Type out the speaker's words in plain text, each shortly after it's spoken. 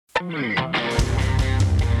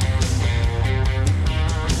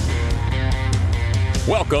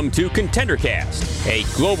Welcome to ContenderCast, a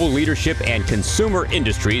global leadership and consumer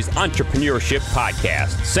industries entrepreneurship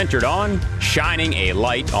podcast centered on shining a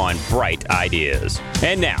light on bright ideas.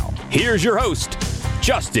 And now, here's your host,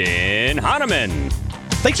 Justin Hahnemann.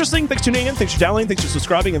 Thanks for listening, thanks for tuning in, thanks for downloading, thanks for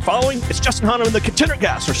subscribing and following. It's Justin Hahnemann, the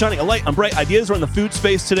ContenderCast. We're shining a light on bright ideas. We're in the food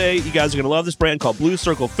space today. You guys are going to love this brand called Blue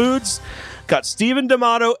Circle Foods. Got Stephen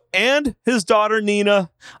Damato and his daughter Nina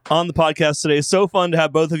on the podcast today. So fun to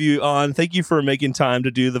have both of you on. Thank you for making time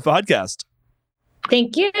to do the podcast.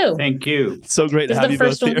 Thank you. Thank you. So great to have you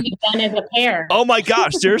both here. This is the first one we've done as a pair. Oh my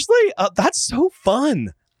gosh, seriously? That's so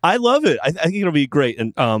fun. I love it. I think it'll be great.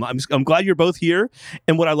 And I'm glad you're both here.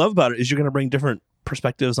 And what I love about it is you're going to bring different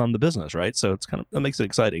perspectives on the business, right? So it's that makes it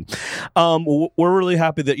exciting. We're really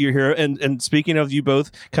happy that you're here. And speaking of you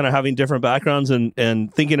both kind of having different backgrounds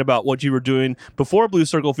and thinking about what you were doing before Blue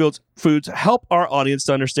Circle Foods, help our audience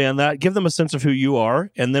to understand that, give them a sense of who you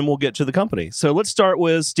are, and then we'll get to the company. So let's start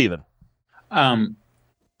with Stephen.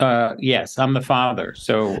 Yes, I'm the father.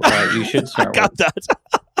 So you should start I got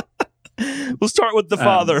that. We'll start with the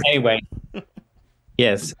father. Anyway.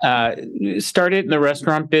 Yes. Started in the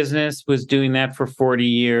restaurant business, was doing that for 40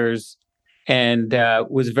 years and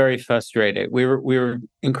was very frustrated. We were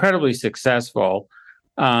incredibly successful,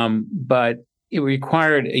 but it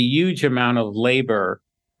required a huge amount of labor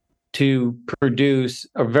to produce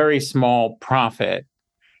a very small profit.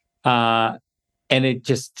 And it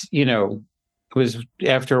just, it was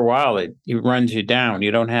after a while, it runs you down. You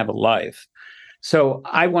don't have a life. So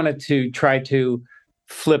I wanted to try to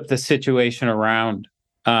flip the situation around.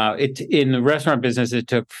 In the restaurant business, it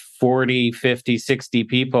took 40, 50, 60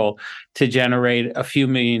 people to generate a few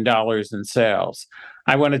 $1 million in sales.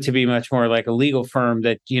 I wanted to be much more like a legal firm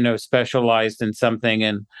that, specialized in something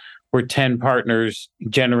and were 10 partners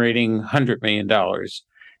generating $100 million.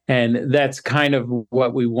 And that's kind of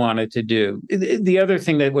what we wanted to do. The other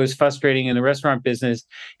thing that was frustrating in the restaurant business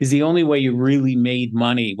is the only way you really made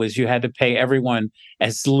money was you had to pay everyone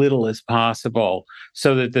as little as possible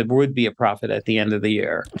so that there would be a profit at the end of the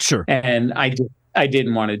year. Sure. And I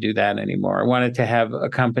didn't want to do that anymore. I wanted to have a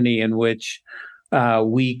company in which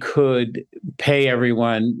we could pay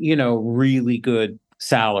everyone, really good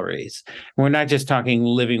salaries. We're not just talking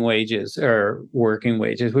living wages or working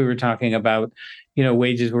wages. We were talking about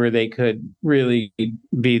wages where they could really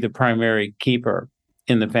be the primary keeper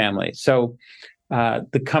in the family. So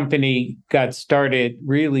the company got started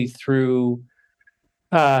really through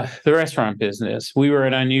the restaurant business. We were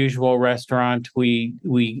an unusual restaurant. We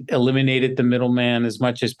eliminated the middleman as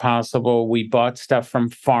much as possible. We bought stuff from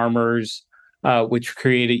farmers, which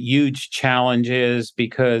created huge challenges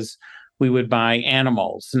because we would buy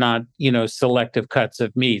animals, not, selective cuts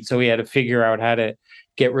of meat. So we had to figure out how to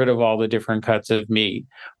get rid of all the different cuts of meat.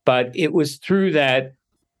 But it was through that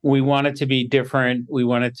we wanted to be different. We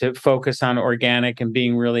wanted to focus on organic and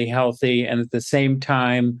being really healthy. And at the same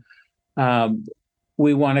time,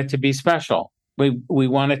 we wanted to be special. We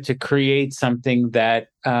wanted to create something that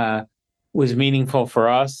was meaningful for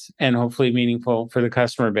us and hopefully meaningful for the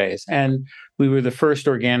customer base. And we were the first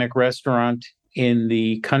organic restaurant in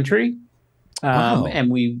the country. Wow.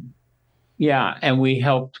 And we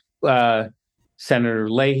helped Senator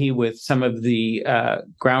Leahy with some of the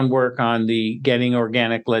groundwork on the getting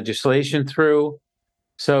organic legislation through.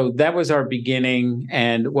 So that was our beginning.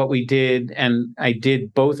 And what we did, and I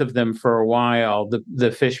did both of them for a while,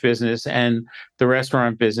 the fish business and the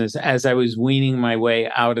restaurant business, as I was weaning my way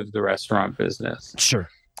out of the restaurant business. Sure.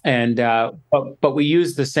 And but we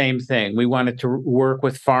used the same thing. We wanted to work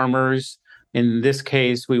with farmers. In this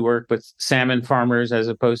case, we worked with salmon farmers as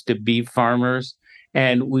opposed to beef farmers.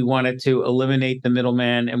 And we wanted to eliminate the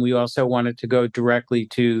middleman. And we also wanted to go directly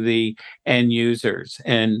to the end users.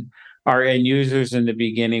 And our end users in the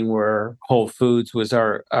beginning were Whole Foods was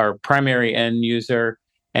our primary end user.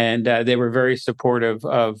 And they were very supportive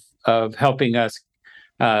of helping us,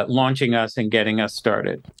 launching us and getting us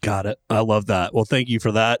started. Got it. I love that. Well, thank you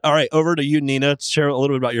for that. All right, over to you, Nina. Share a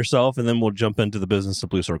little bit about yourself, and then we'll jump into the business of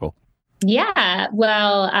Blue Circle. Yeah,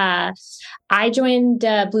 well, I joined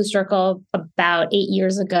Blue Circle about 8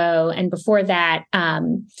 years ago. And before that, I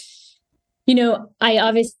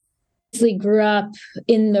obviously grew up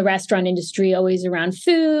in the restaurant industry, always around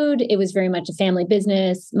food. It was very much a family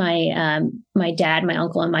business. My dad, my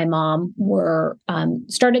uncle, and my mom were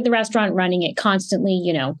started the restaurant, running it constantly.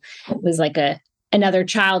 It was like another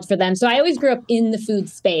child for them. So I always grew up in the food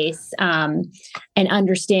space and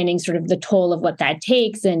understanding sort of the toll of what that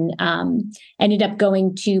takes, and ended up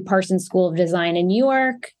going to Parsons School of Design in New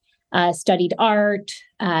York. studied art,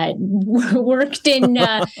 worked in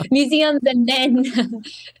museums, and then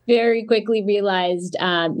very quickly realized,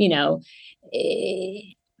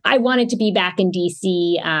 I wanted to be back in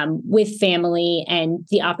DC with family, and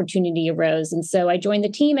the opportunity arose. And so I joined the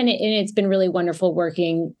team, and it's been really wonderful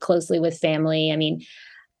working closely with family. I mean,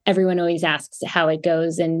 everyone always asks how it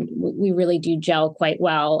goes, and we really do gel quite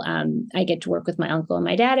well. I get to work with my uncle and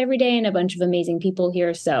my dad every day, and a bunch of amazing people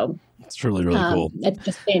here. So it's really, really cool. It's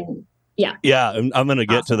just been, Yeah, I'm going to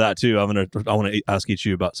get to that too. I want to ask each of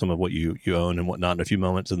you about some of what you own and whatnot in a few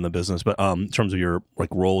moments in the business, but in terms of your like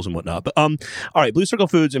roles and whatnot. But all right, Blue Circle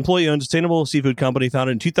Foods, employee-owned sustainable seafood company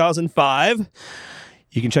founded in 2005.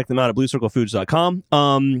 You can check them out at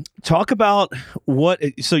bluecirclefoods.com. Talk about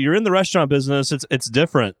so you're in the restaurant business. It's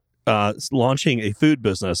different launching a food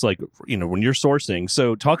business, like, when you're sourcing.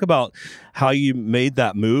 So talk about how you made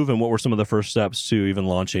that move and what were some of the first steps to even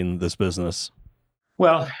launching this business.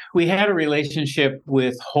 Well, we had a relationship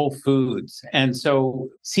with Whole Foods. And so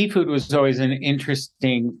seafood was always an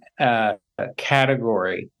interesting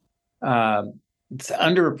category. It's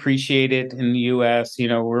underappreciated in the U.S.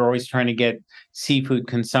 We're always trying to get seafood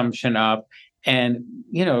consumption up. And,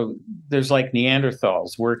 there's like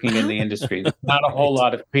Neanderthals working in the industry. There's not a whole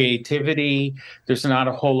lot of creativity. There's not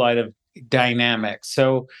a whole lot of dynamics.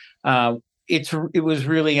 So it was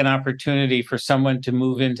really an opportunity for someone to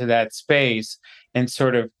move into that space and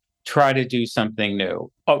sort of try to do something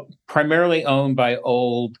new. Primarily owned by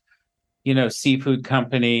old, seafood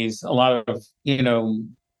companies, a lot of,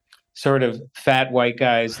 sort of fat white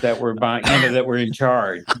guys that were buying, that were in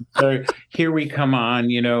charge. So here we come on,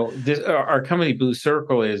 our company Blue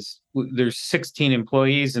Circle there's 16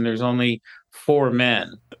 employees and there's only 4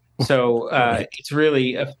 men. So it's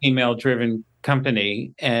really a female-driven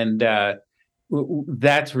company, and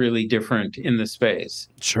that's really different in the space.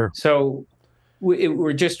 Sure. So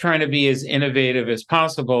we're just trying to be as innovative as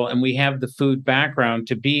possible, and we have the food background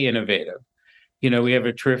to be innovative. We have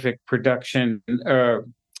a terrific production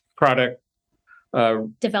product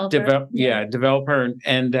developer,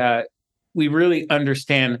 and we really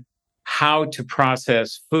understand how to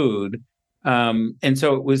process food, and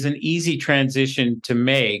so it was an easy transition to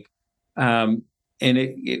make, and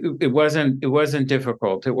it wasn't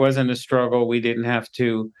difficult. It wasn't a struggle. We didn't have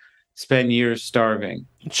to spend years starving.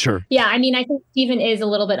 Sure. Yeah, I mean, I think Stephen is a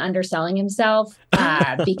little bit underselling himself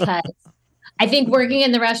because I think working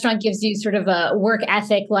in the restaurant gives you sort of a work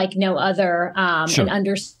ethic like no other, Sure. and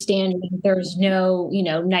understanding there's no,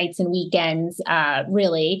 nights and weekends,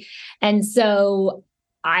 really. And so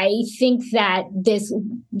I think that this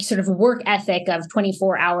sort of work ethic of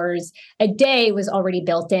 24 hours a day was already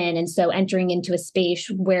built in. And so entering into a space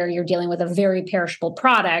where you're dealing with a very perishable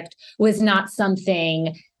product was not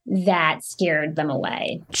something that scared them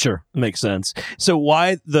away. Sure. Makes sense. So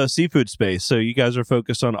why the seafood space? So you guys are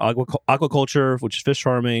focused on aquaculture, which is fish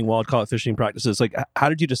farming, wild caught fishing practices. Like, how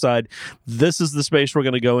did you decide this is the space we're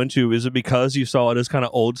going to go into? Is it because you saw it as kind of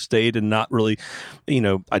old state and not really,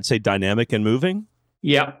 I'd say dynamic and moving?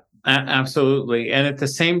 Yeah, absolutely. And at the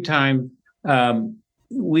same time,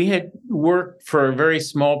 we had worked for a very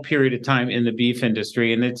small period of time in the beef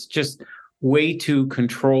industry, and it's just way too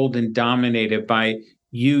controlled and dominated by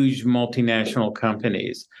huge multinational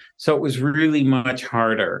companies. So it was really much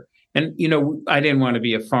harder. And, I didn't want to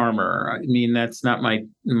be a farmer. I mean, that's not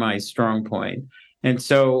my strong point. And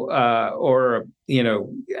so,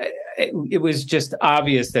 it was just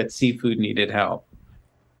obvious that seafood needed help.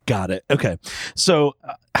 Got it. Okay. So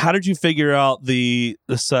how did you figure out the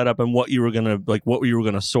setup and what you were going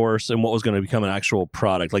to source and what was going to become an actual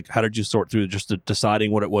product? Like, how did you sort through just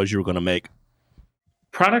deciding what it was you were going to make?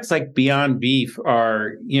 Products like Beyond Beef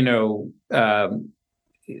are,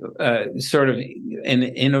 sort of an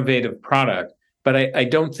innovative product, but I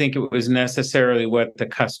don't think it was necessarily what the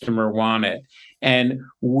customer wanted. And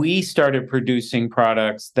we started producing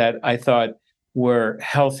products that I thought were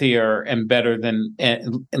healthier and better than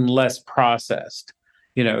and less processed.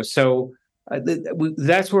 So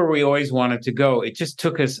that's where we always wanted to go. It just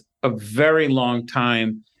took us a very long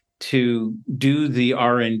time to do the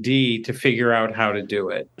R&D to figure out how to do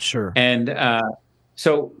it. Sure. And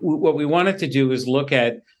so what we wanted to do is look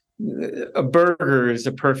at a burger is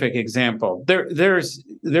a perfect example.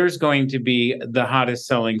 There's going to be the hottest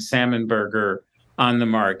selling salmon burger on the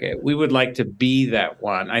market. We would like to be that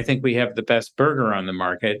one. I think we have the best burger on the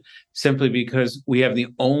market simply because we have the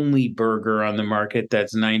only burger on the market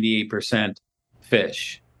that's 98%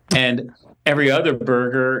 fish. And every other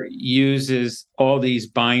burger uses all these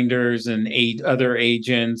binders and other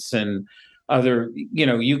agents and other,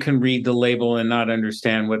 you can read the label and not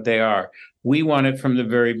understand what they are. we wanted from the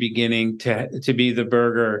very beginning to be the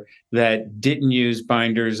burger that didn't use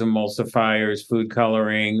binders, emulsifiers, food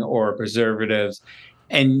coloring, or preservatives.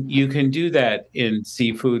 And you can do that in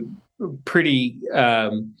seafood pretty, I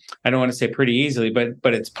don't want to say pretty easily,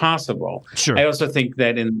 but it's possible. Sure. I also think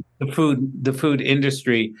that in the food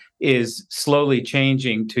industry is slowly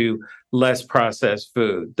changing to less processed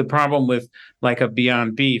food. The problem with like a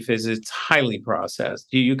Beyond Beef is it's highly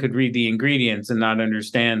processed. You could read the ingredients and not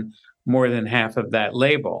understand more than half of that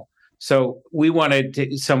label. So we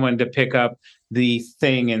wanted someone to pick up the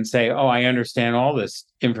thing and say, oh, I understand all this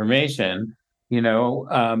information.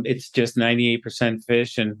 It's just 98%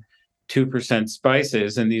 fish and 2%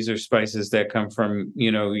 spices. And these are spices that come from,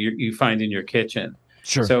 you find in your kitchen.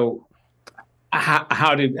 Sure. So how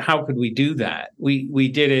could we do that? We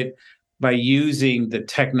did it by using the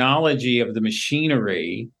technology of the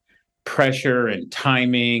machinery, pressure and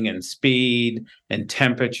timing and speed and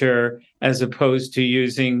temperature, as opposed to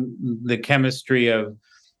using the chemistry of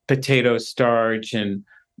potato starch and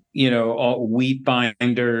all wheat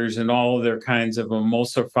binders and all of their kinds of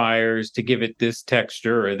emulsifiers to give it this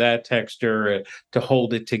texture or that texture to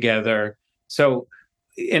hold it together. So,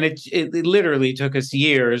 and it literally took us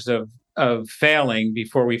years of failing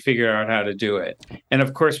before we figured out how to do it. And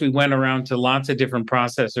of course, we went around to lots of different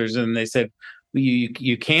processors and they said,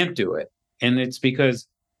 you can't do it. And it's because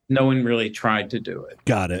no one really tried to do it.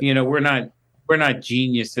 Got it. We're not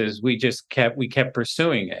geniuses. We kept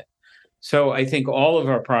pursuing it. So I think all of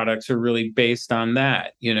our products are really based on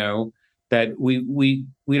that, that we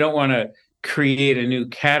don't want to create a new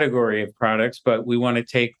category of products, but we want to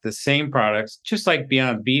take the same products, just like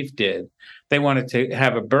Beyond Beef did. They wanted to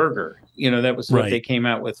have a burger, that was what they came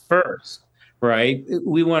out with first. Right.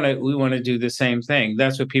 We want to do the same thing.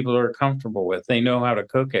 That's what people are comfortable with. They know how to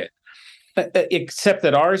cook it, except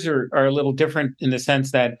that ours are a little different in the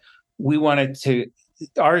sense that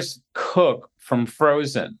ours cook from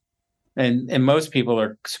frozen. And most people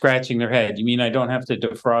are scratching their head. You mean I don't have to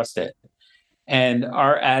defrost it? And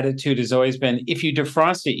our attitude has always been, if you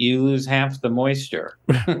defrost it, you lose half the moisture.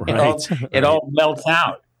 Right. It all melts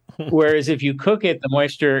out. Whereas if you cook it, the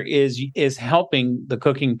moisture is helping the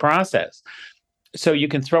cooking process. So you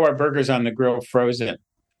can throw our burgers on the grill frozen,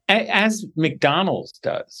 as McDonald's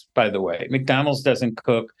does, by the way. McDonald's doesn't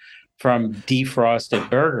cook from defrosted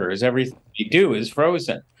burgers. Everything you do is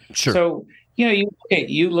frozen. Sure. So,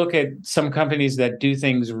 you look at some companies that do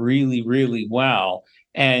things really, really well,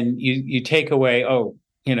 and you take away,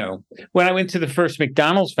 when I went to the first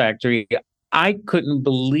McDonald's factory, I couldn't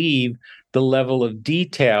believe the level of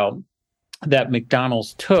detail that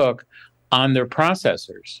McDonald's took on their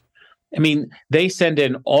processors. I mean, they send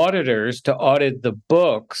in auditors to audit the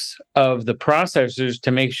books of the processors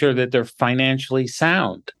to make sure that they're financially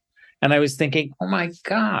sound. And I was thinking, oh my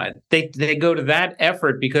God, they go to that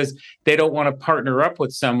effort because they don't want to partner up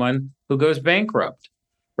with someone who goes bankrupt,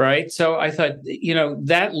 right? So I thought,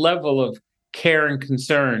 that level of care and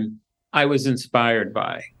concern I was inspired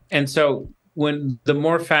by. And so when the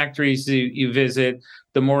more factories you visit,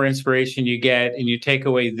 the more inspiration you get, and you take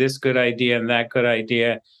away this good idea and that good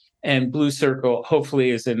idea. And Blue Circle hopefully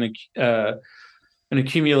is an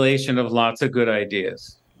accumulation of lots of good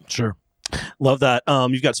ideas. Sure. Love that.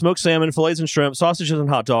 You've got smoked salmon, fillets and shrimp, sausages and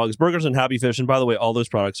hot dogs, burgers and happy fish. And by the way, all those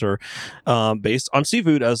products are based on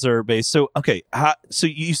seafood as their base. So, okay. So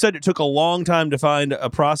you said it took a long time to find a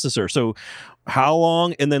processor. So how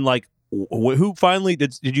long? And then who finally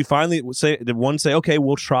did you finally say, did one say, okay,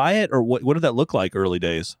 we'll try it? Or what did that look like early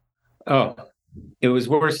days? Oh, it was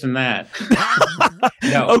worse than that.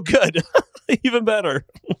 No. Oh, good. Even better.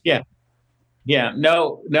 Yeah.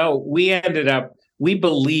 No, we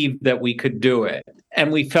believed that we could do it,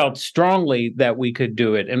 and we felt strongly that we could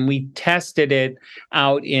do it. And we tested it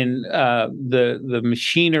out in the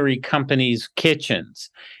machinery company's kitchens.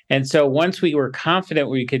 And so once we were confident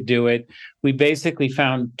we could do it, we basically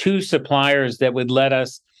found 2 suppliers that would let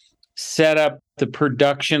us set up the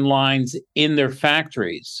production lines in their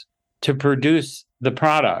factories to produce the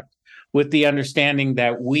product, with the understanding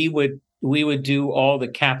that we would do all the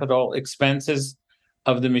capital expenses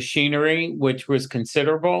of the machinery, which was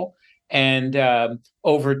considerable. And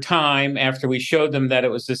over time, after we showed them that it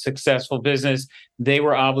was a successful business, they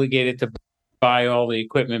were obligated to buy all the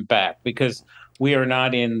equipment back, because we are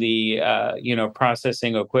not in the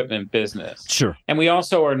processing equipment business. Sure. And we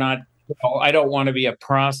also are not, I don't want to be a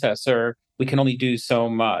processor. We can only do so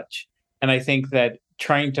much. And I think that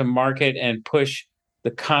trying to market and push the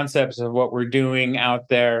concepts of what we're doing out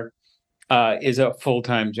there is a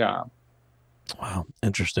full-time job. Wow,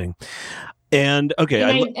 interesting. And okay,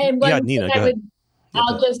 Nina, go ahead.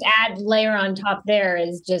 I'll just add layer on top there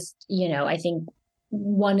is just, I think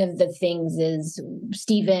one of the things is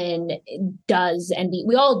Stephen does, and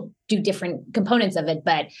we all do different components of it,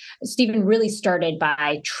 but Stephen really started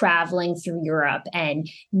by traveling through Europe and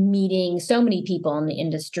meeting so many people in the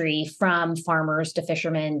industry, from farmers to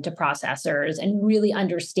fishermen to processors, and really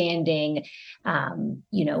understanding,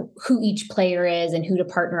 who each player is and who to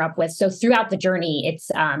partner up with. So throughout the journey, it's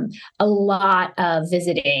a lot of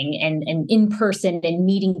visiting and in person and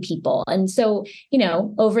meeting people. And so,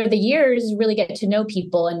 over the years, really get to know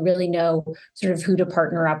people and really know sort of who to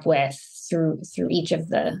partner up with through each of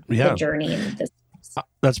the journey. And this.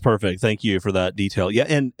 That's perfect. Thank you for that detail. Yeah,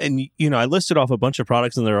 and I listed off a bunch of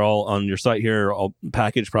products, and they're all on your site here, all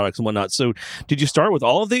packaged products and whatnot. So, did you start with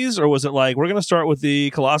all of these, or was it like we're going to start with the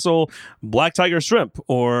colossal black tiger shrimp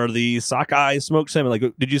or the sockeye smoked salmon? Like,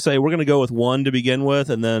 did you say we're going to go with one to begin with,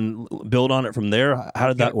 and then build on it from there? How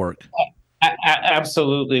did that work?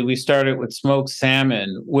 Absolutely. We started with smoked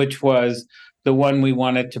salmon, which was the one we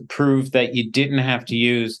wanted to prove that you didn't have to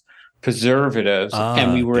use preservatives,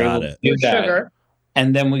 and we were able to do that. Sugar.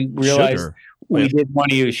 And then we realized we didn't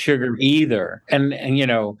want to use sugar either. And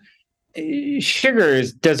sugar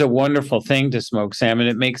does a wonderful thing to smoked salmon.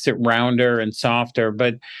 It makes it rounder and softer,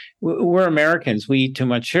 but we're Americans. We eat too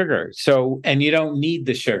much sugar. And you don't need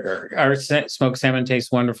the sugar. Our smoked salmon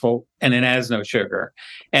tastes wonderful, and it has no sugar.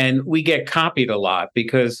 And we get copied a lot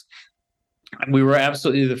because we were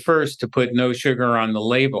absolutely the first to put no sugar on the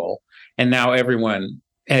label. And now everyone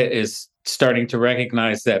is starting to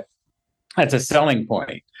recognize that that's a selling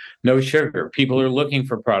point. No sugar. People are looking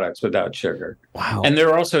for products without sugar. Wow. And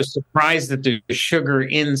they're also surprised that there's sugar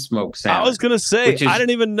in smoked salmon. I was going to say, I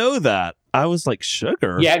didn't even know that. I was like,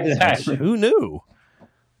 sugar? Yeah, exactly. Who knew?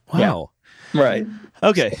 Wow. Yeah. Right.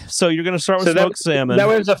 Okay. So you're going to start with smoked salmon. That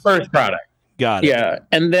was the first product. Got it. Yeah.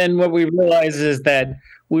 And then what we realized is that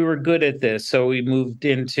we were good at this. So we moved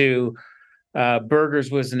into burgers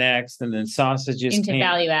was next, and then sausages into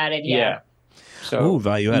value added. Yeah. So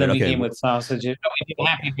value added. And then we came with sausages. No, we did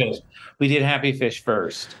Happy Fish. We did Happy Fish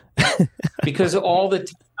first because all the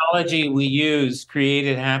technology we used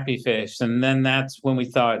created Happy Fish, and then that's when we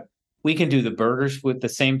thought we can do the burgers with the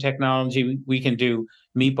same technology. We can do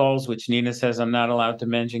meatballs, which Nina says I'm not allowed to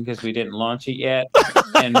mention because we didn't launch it yet.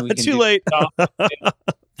 And we can too late.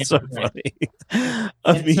 So funny.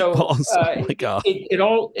 Meatballs. Oh my God. It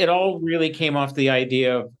all really came off the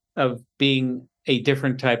idea of being a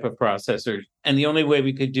different type of processor. And the only way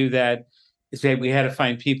we could do that is that we had to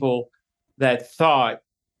find people that thought,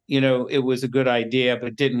 it was a good idea,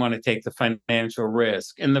 but didn't want to take the financial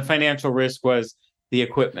risk. And the financial risk was the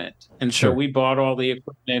equipment. And so we bought all the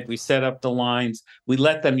equipment. We set up the lines. We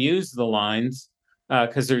let them use the lines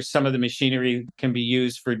because there's some of the machinery can be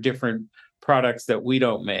used for different products that we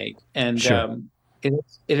don't make. And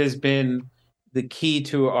it has been the key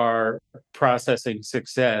to our processing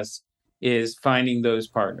success is finding those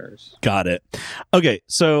partners. Got it. Okay.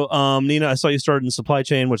 So, Nina, I saw you started in supply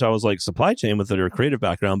chain, which I was like, supply chain with your creative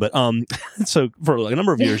background. But so for like a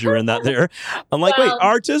number of years, you were in that there. I'm like, wait,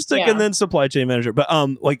 artistic and then supply chain manager. But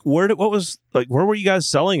where were you guys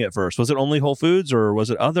selling it first? Was it only Whole Foods or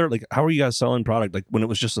was it other? Like, how were you guys selling product like when it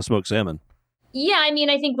was just the smoked salmon? Yeah, I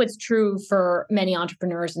mean, I think what's true for many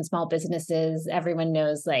entrepreneurs and small businesses, everyone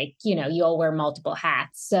knows, like, you all wear multiple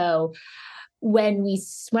hats. So when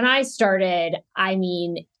I started, I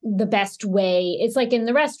mean, the best way, it's like in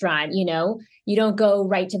the restaurant, you don't go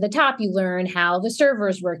right to the top. You learn how the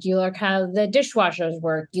servers work. You learn how the dishwashers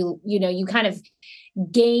work. You kind of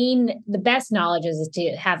gain the best knowledge is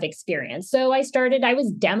to have experience. So I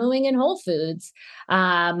was demoing in Whole Foods.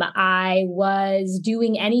 I was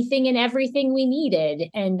doing anything and everything we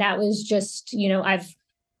needed. And that was just,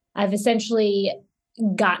 I've essentially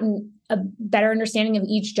gotten a better understanding of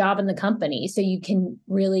each job in the company. So you can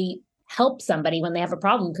really help somebody when they have a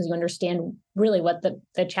problem because you understand really what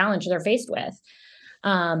the challenge they're faced with.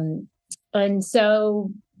 And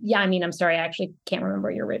so, yeah, I mean, I'm sorry, I actually can't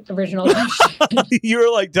remember your original question. You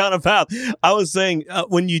were like down a path. I was saying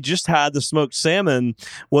when you just had the smoked salmon,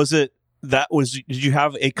 did you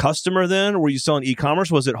have a customer then? Were you selling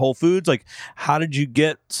e-commerce? Was it Whole Foods? Like, how did you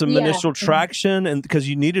get some initial traction? And because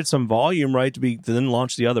you needed some volume, right, to then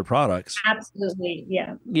launch the other products. Absolutely.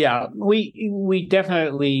 Yeah. Yeah. We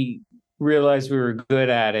definitely realized we were good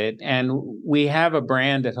at it. And we have a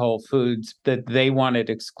brand at Whole Foods that they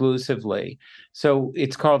wanted exclusively. So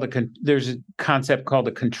it's called there's a concept called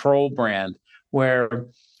a control brand where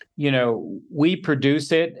we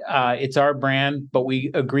produce it. It's our brand, but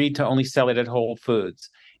we agreed to only sell it at Whole Foods.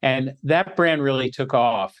 And that brand really took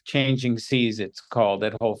off. Changing Seas, it's called,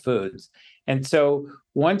 at Whole Foods. And so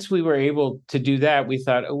once we were able to do that, we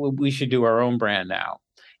thought, oh, well, we should do our own brand now.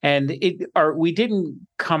 And we didn't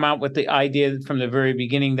come out with the idea from the very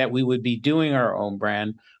beginning that we would be doing our own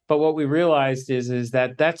brand. But what we realized is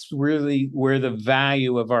that that's really where the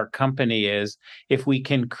value of our company is. If we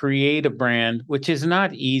can create a brand, which is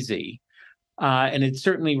not easy, and it's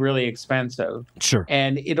certainly really expensive. Sure.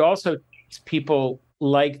 And it also takes people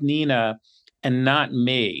like Nina and not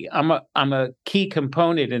me. I'm a key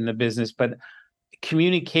component in the business, but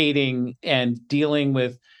communicating and dealing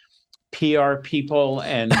with PR people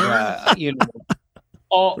and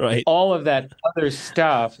all of that other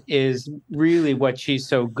stuff is really what she's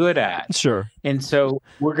so good at. Sure. And so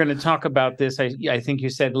we're going to talk about this. I think you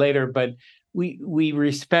said later, but we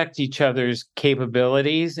respect each other's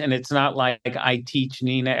capabilities, and it's not like I teach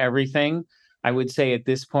Nina everything. I would say at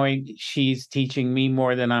this point she's teaching me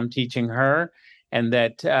more than I'm teaching her, and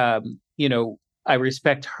that I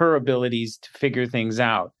respect her abilities to figure things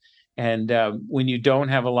out. And when you don't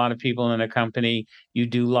have a lot of people in a company, you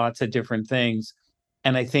do lots of different things.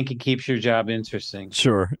 And I think it keeps your job interesting.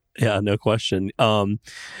 Sure. Yeah, no question.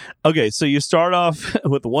 Okay, so you start off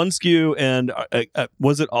with one SKU, and it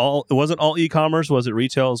wasn't all e-commerce? Was it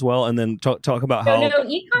retail as well? And then talk about how... No,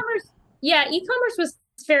 e-commerce. Yeah, e-commerce was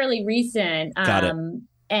fairly recent. Got it.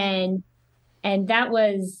 And that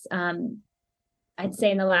was... I'd say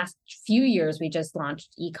in the last few years, we just launched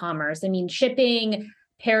e-commerce. I mean, shipping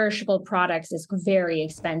perishable products is very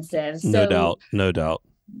expensive. So, No doubt.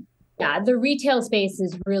 Yeah, the retail space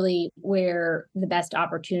is really where the best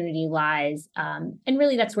opportunity lies. And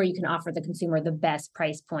really, that's where you can offer the consumer the best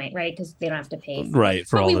price point, right? Because they don't have to pay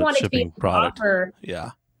for all the shipping product.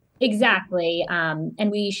 Yeah. Exactly.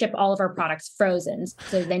 And we ship all of our products frozen.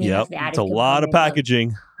 So then you have the added it's a lot of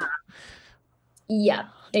packaging. Yeah.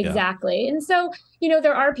 Exactly. Yeah. And so,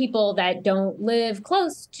 there are people that don't live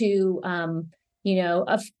close to,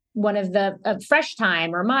 one of the Fresh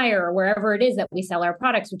Time or Meijer or wherever it is that we sell our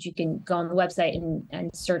products, which you can go on the website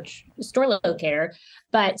and search store locator.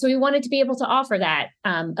 But so we wanted to be able to offer that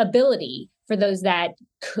ability for those that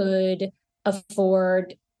could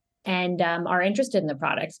afford and are interested in the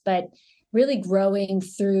products. But really growing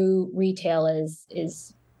through retail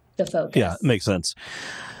is the focus. Yeah, it makes sense.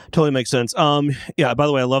 Totally makes sense. Yeah, by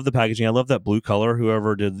the way, I love the packaging. I love that blue color.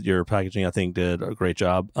 Whoever did your packaging, I think, did a great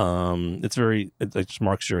job. It just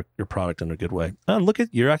marks your product in a good way. And look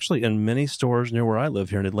you're actually in many stores near where I live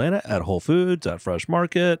here in Atlanta, at Whole Foods, at Fresh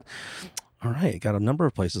Market. All right, got a number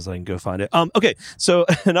of places I can go find it. Okay, so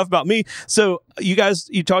enough about me. So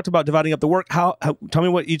you talked about dividing up the work. How tell me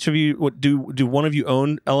what each of you do one of you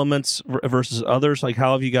own elements versus others? Like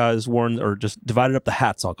how have you guys worn or just divided up the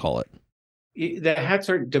hats, I'll call it? The hats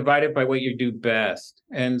are divided by what you do best.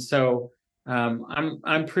 And so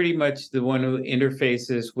I'm pretty much the one who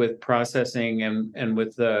interfaces with processing and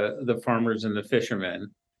with the farmers and the fishermen.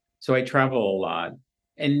 So I travel a lot.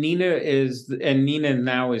 And Nina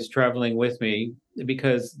now is traveling with me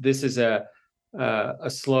because this is a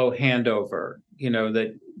slow handover,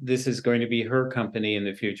 that this is going to be her company in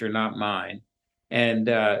the future, not mine. And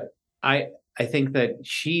I think that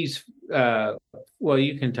she's well,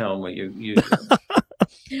 you can tell them what you do.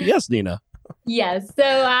 Yes, Nina. Yes. So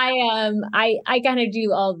I kind of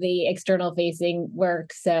do all the external facing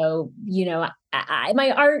work. So,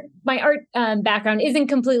 my art background isn't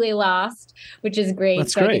completely lost, which is great.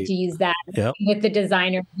 That's so great. I get to use that with the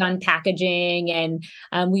designers on packaging. And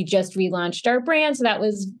we just relaunched our brand. So that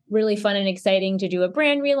was really fun and exciting to do a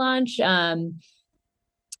brand relaunch,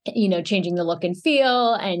 changing the look and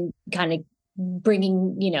feel and kind of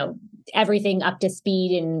bringing, everything up to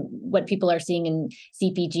speed and what people are seeing in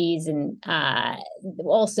CPGs, and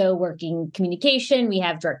also working communication. We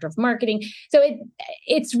have director of marketing. So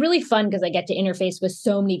it's really fun because I get to interface with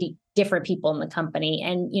so many different people in the company,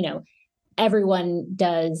 and, everyone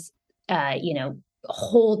does,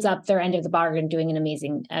 holds up their end of the bargain doing an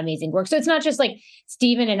amazing work. So it's not just like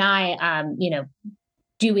Stephen and I,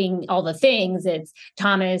 doing all the things. It's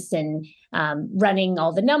Thomas and running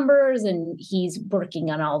all the numbers, and he's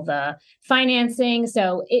working on all the financing.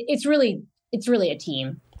 So it's really a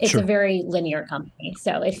team. It's a very linear company.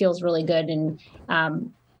 So it feels really good. And,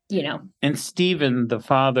 And Stephen, the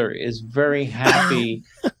father, is very happy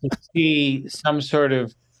to see some sort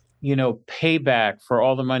of, payback for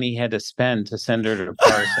all the money he had to spend to send her to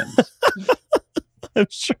Parsons. I'm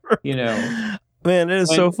sure. Man, it is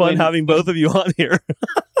so fun having both of you on here.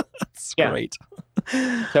 It's great.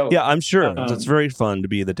 So, yeah, I'm sure. It's very fun to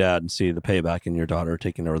be the dad and see the payback in your daughter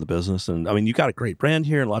taking over the business. And I mean, you got a great brand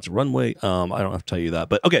here and lots of runway. I don't have to tell you that.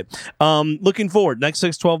 But okay, looking forward, next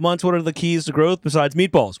 6-12 months, what are the keys to growth besides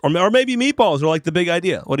meatballs? Or maybe meatballs are like the big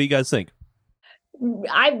idea. What do you guys think?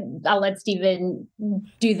 I'll let Stephen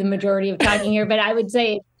do the majority of talking here, but I would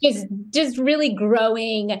say just really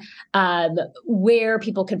growing where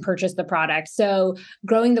people can purchase the product. So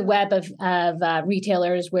growing the web of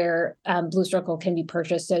retailers where Blue Circle can be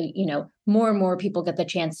purchased. So, more and more people get the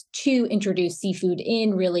chance to introduce seafood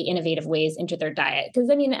in really innovative ways into their diet. Because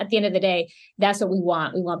at the end of the day, that's what we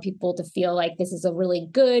want. We want people to feel like this is a really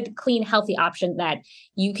good, clean, healthy option that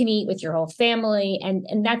you can eat with your whole family. And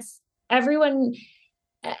that's everyone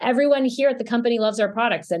here at the company loves our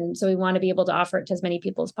products. And so we want to be able to offer it to as many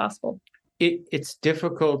people as possible. It's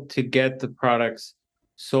difficult to get the products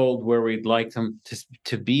sold where we'd like them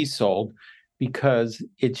to be sold, because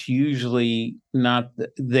it's usually not,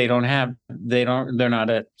 they're not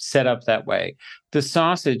set up that way. The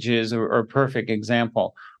sausages are a perfect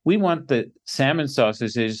example. We want the salmon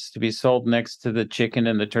sausages to be sold next to the chicken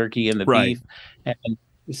and the turkey and the beef and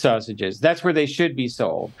sausages. That's where they should be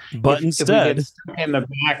sold. But instead, if we get stuck in the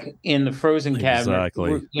back in the frozen cabinet,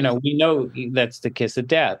 we know that's the kiss of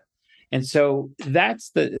death. And so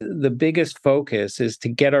that's the biggest focus, is to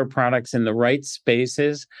get our products in the right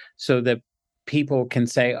spaces so that people can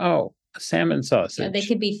say, "Oh, a salmon sausage." Yeah, they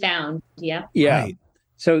could be found. Yeah. Yeah. Right.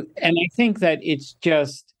 So, and I think that it's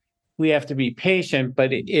just, we have to be patient,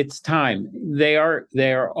 but it's time. They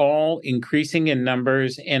are all increasing in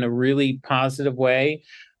numbers in a really positive way,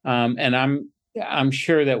 and I'm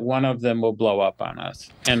sure that one of them will blow up on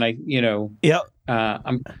us. And I'm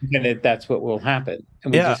confident that's what will happen.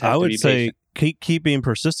 And we just have I to would be say patient. keep being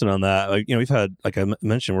persistent on that. We've had, like I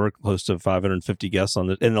mentioned, we're close to 550 guests on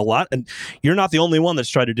this, and you're not the only one that's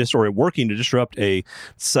tried to working to disrupt a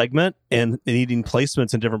segment and needing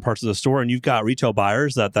placements in different parts of the store. And you've got retail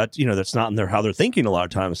buyers that's not in there how they're thinking a lot of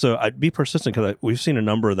times. So I'd be persistent, because we've seen a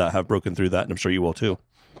number that have broken through that, and I'm sure you will too.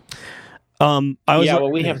 We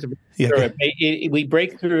have to break through it. We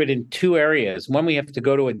break through it in two areas. One, we have to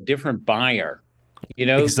go to a different buyer.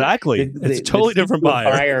 Exactly. It's a totally different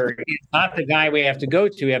buyer. Is not the guy we have to go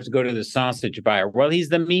to. We have to go to the sausage buyer. Well, he's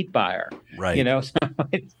the meat buyer. Right. So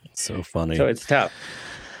it's so funny. So it's tough.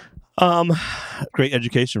 Great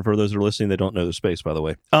education for those who are listening that don't know the space, by the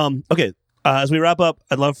way. Okay. As we wrap up,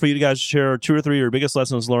 I'd love for you guys to share 2 or 3 of your biggest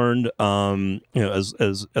lessons learned.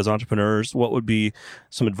 As entrepreneurs, what would be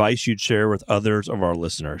some advice you'd share with others of our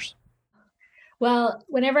listeners? Well,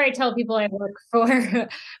 whenever I tell people I work for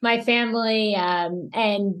my family,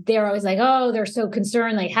 and they're always like, "Oh, they're so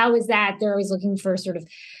concerned. Like, how is that?" They're always looking for sort of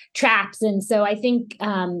traps. And so I think,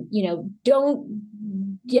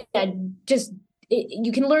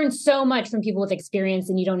 you can learn so much from people with experience,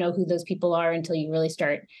 and you don't know who those people are until you really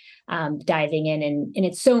start diving in. And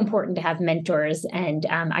it's so important to have mentors and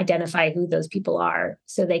identify who those people are,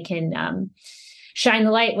 so they can shine the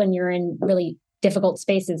light when you're in really difficult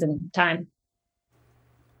spaces and time.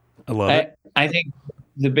 I love it. I think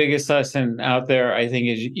the biggest lesson out there,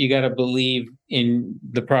 is you got to believe in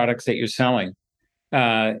the products that you're selling.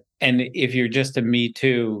 And if you're just a Me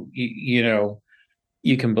Too,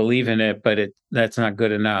 you can believe in it, but that's not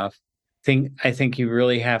good enough. I think you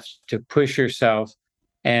really have to push yourself.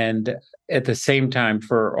 And at the same time,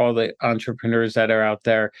 for all the entrepreneurs that are out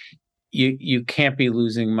there, you can't be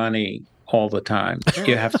losing money all the time.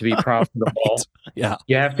 You have to be profitable. Right. Yeah.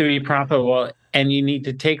 You have to be profitable, and you need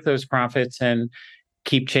to take those profits and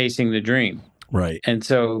keep chasing the dream. Right. And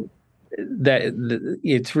so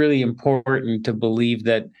it's really important to believe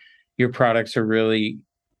that your products are really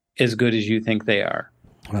as good as you think they are.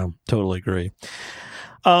 Well, totally agree.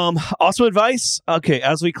 Awesome advice. Okay,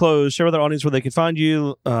 as we close, share with our audience where they can find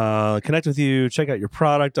you, connect with you, check out your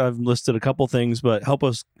product. I've listed a couple things, but help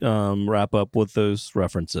us wrap up with those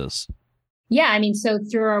references. Yeah, so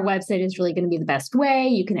through our website is really going to be the best way.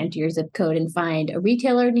 You can enter your zip code and find a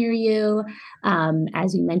retailer near you.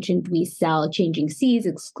 As we mentioned, we sell Changing Seas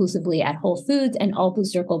exclusively at Whole Foods, and all Blue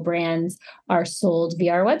Circle brands are sold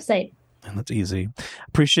via our website. And that's easy.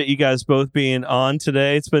 Appreciate you guys both being on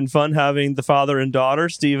today. It's been fun having the father and daughter,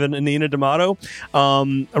 Stephen and Nina Damato.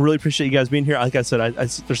 I really appreciate you guys being here. Like I said,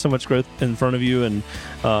 there's so much growth in front of you, and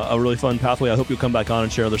a really fun pathway. I hope you'll come back on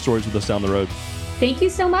and share other stories with us down the road. Thank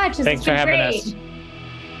you so much. Thanks for having us.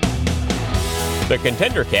 The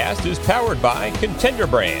Contender Cast is powered by Contender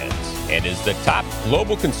Brands and is the top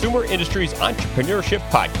global consumer industries entrepreneurship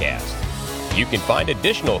podcast. You can find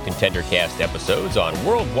additional Contender Cast episodes on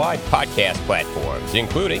worldwide podcast platforms,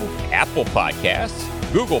 including Apple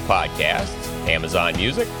Podcasts, Google Podcasts, Amazon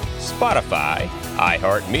Music, Spotify,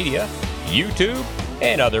 iHeartMedia, YouTube,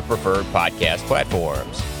 and other preferred podcast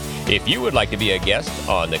platforms. If you would like to be a guest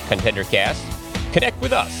on the Contender Cast, connect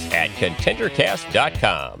with us at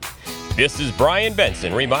contendercast.com. This is Brian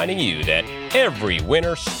Benson reminding you that Every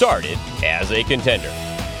winner started as a contender.